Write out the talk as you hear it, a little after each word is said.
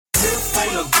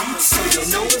on the beat, so you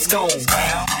know it's gone.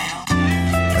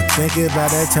 I think about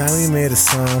that time we made a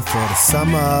song for the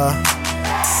summer.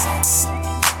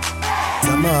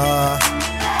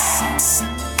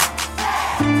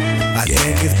 I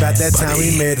think it's about that time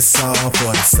we made a song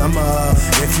for the summer.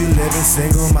 If you living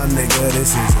single, my nigga,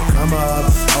 this is your come up.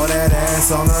 All that ass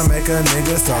on her make a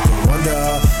nigga start to wonder,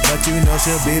 but you know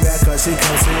she'll be back cause she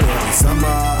comes here every summer.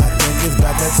 I think it's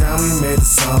about that time we made a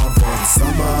song for the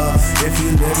summer. If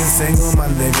you living single, my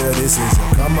nigga, this is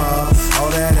your come up. All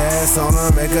that ass on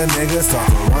her make a nigga start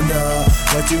to wonder,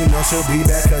 but you know she'll be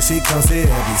back cause she comes here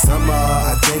every summer.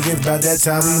 I think it's about that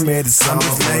time we made a song.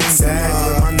 I'm just laying back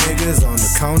with my niggas on the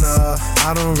corner.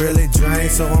 I don't really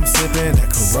drink, so I'm sipping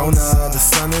that Corona. The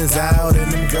sun is out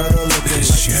and them girls looking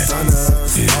like the stunner.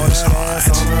 All that ass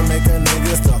on her make a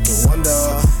nigga start to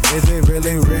wonder, is it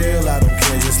really real? I don't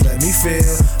care, just let me feel.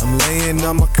 I'm laying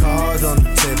on my cards on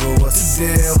the table, what's the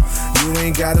deal? You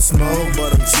ain't gotta smoke,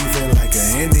 but I'm chiefin' like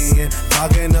an Indian.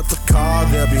 Talking up the car,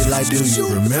 they'll be like, do you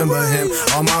remember him?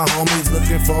 All my homies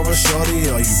looking for a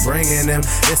shorty, are you bringing them?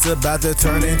 It's about to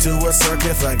turn into a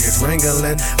circus like it's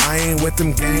Ringling. I ain't with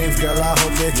them games, girl, I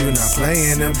hope that you're not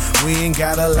playing them. We ain't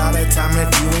got a lot of time if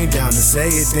you ain't down to say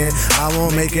it then. I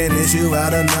won't make an issue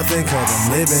out of nothing cause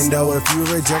I'm living though. If you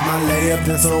reject my layup,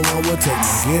 then someone will take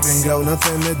my give and go.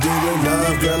 Nothing to do with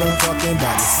love, girl, I'm talking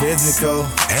about the physical.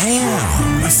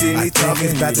 Damn. You see me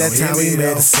talking about that time we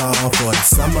made a song for the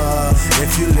summer.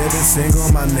 If you living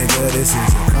single, my nigga, this is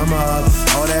your come up.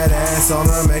 All that ass on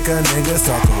her make a nigga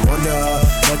start to wonder,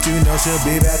 but you know she'll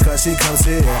be back cause she comes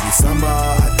here every summer.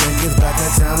 I think it's about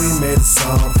that time we made a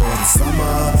song for the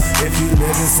summer. If you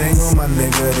living single, my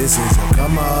nigga, this is your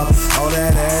come up. All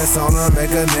that ass on her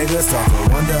make a nigga start to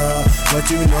wonder, but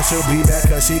you know she'll be back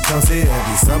cause she comes here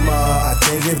every summer. I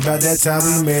think it's about that time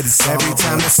we made a song. Every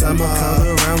time the summer comes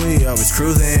around, we always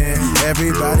cruising.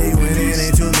 Everybody winning,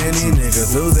 ain't too many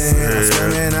niggas losing. I swear,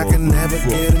 man, I can never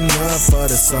get enough for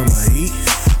the summer heat.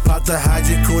 Pop the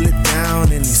hydrant, cool it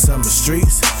down in these summer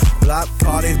streets. Block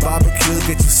parties, barbecues,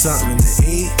 get you something to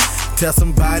eat. Tell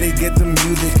somebody, get the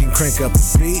music and crank up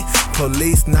the beat.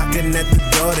 Police knocking at the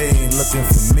door, they ain't looking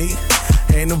for me.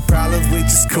 Ain't no problems, we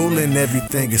just coolin',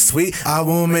 everything is sweet. I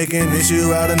won't make an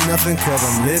issue out of nothing cause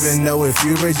I'm living. No, if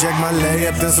you reject my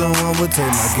layup, then someone will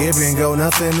take my give and go.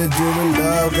 Nothing to do with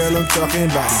love, girl, I'm talking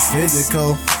about this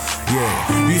physical.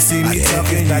 Yeah, you see me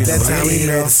talking about that time we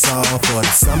made a song for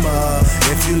the summer.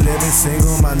 If you living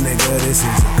single, my nigga, this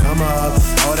is your come up.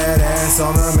 All that ass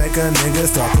on her make a nigga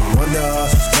start to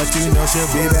wonder, but you know she'll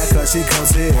be back cause she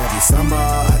comes here every summer.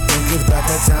 I think it's about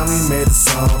that time we made a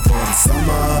song for the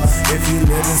summer. If you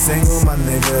living single, my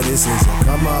nigga, this is your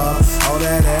come up. All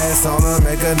that ass on her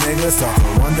make a nigga start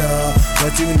to wonder,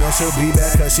 but you know she'll be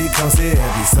back cause she comes here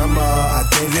every summer. I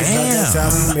think it's about that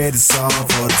time we made a song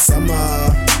for the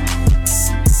summer.